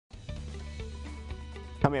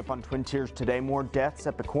Coming up on Twin Tiers today, more deaths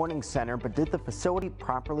at the Corning Center, but did the facility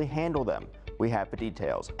properly handle them? We have the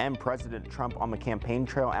details. And President Trump on the campaign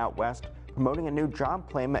trail out west, promoting a new job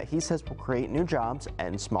plan that he says will create new jobs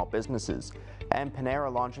and small businesses. And Panera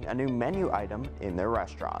launching a new menu item in their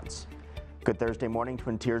restaurants. Good Thursday morning,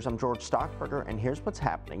 Twin Tiers. I'm George Stockberger, and here's what's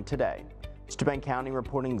happening today. Steuben County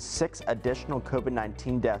reporting 6 additional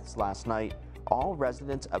COVID-19 deaths last night, all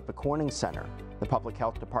residents of the Corning Center. The Public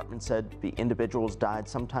Health Department said the individuals died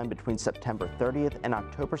sometime between September 30th and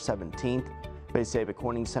October 17th. They say the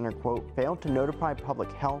Corning Center, quote, failed to notify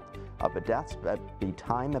public health of the deaths at the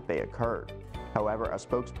time that they occurred. However, a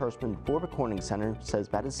spokesperson for the Corning Center says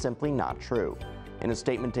that is simply not true. In a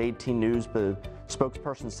statement to 18 News, the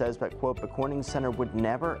spokesperson says that, quote, the Corning Center would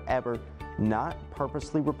never, ever not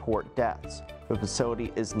purposely report deaths. The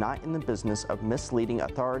facility is not in the business of misleading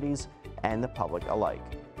authorities and the public alike.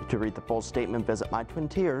 To read the full statement, visit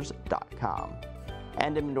mytwintiers.com.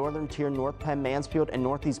 And in Northern Tier, North Penn, Mansfield, and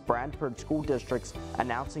Northeast Bradford school districts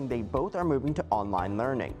announcing they both are moving to online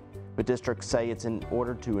learning. The districts say it's in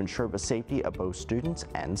order to ensure the safety of both students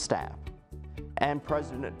and staff. And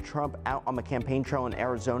President Trump out on the campaign trail in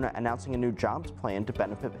Arizona announcing a new jobs plan to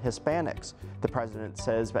benefit Hispanics. The president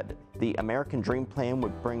says that the American Dream Plan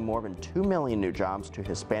would bring more than 2 million new jobs to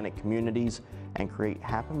Hispanic communities and create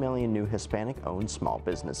 500,000 new Hispanic-owned small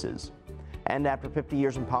businesses. And after 50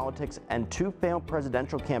 years in politics and 2 failed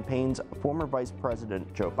presidential campaigns, former Vice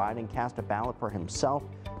President Joe Biden cast a ballot for himself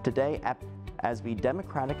today as the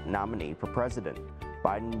Democratic nominee for president.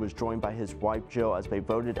 Biden was joined by his wife Jill as they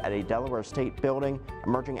voted at a Delaware state building,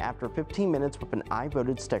 emerging after 15 minutes with an I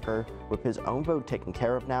voted sticker. With his own vote taken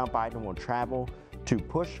care of now, Biden will travel to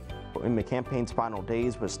push in the campaign's final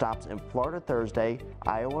days with stops in Florida Thursday,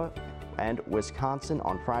 Iowa, and Wisconsin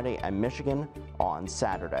on Friday, and Michigan on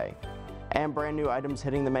Saturday. And brand new items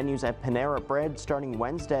hitting the menus at Panera Bread starting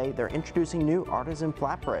Wednesday. They're introducing new artisan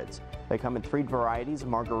flatbreads. They come in 3 varieties: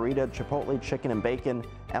 margarita, chipotle, chicken, and bacon.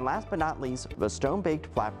 And last but not least, the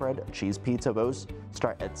stone-baked flatbread cheese pizza. Those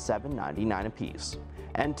start at $7.99 a piece.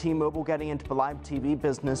 And T-Mobile getting into the live TV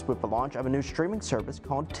business with the launch of a new streaming service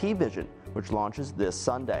called TVision, which launches this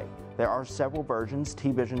Sunday. There are several versions.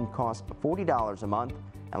 TVision costs $40 a month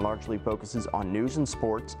and largely focuses on news and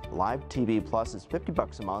sports. Live TV Plus is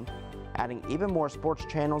 $50 a month, adding even more sports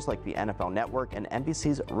channels like the NFL Network and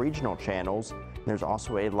NBC's regional channels. There's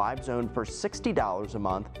also a live zone for $60 a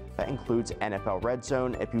month that includes NFL Red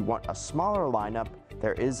Zone. If you want a smaller lineup,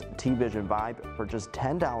 there is TVision Vibe for just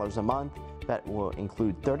 $10 a month that will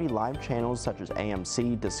include 30 live channels such as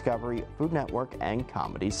AMC, Discovery, Food Network, and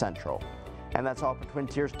Comedy Central. And that's all for Twin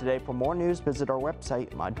Tiers today. For more news, visit our website,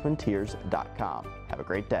 mytwintiers.com. Have a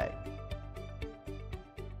great day.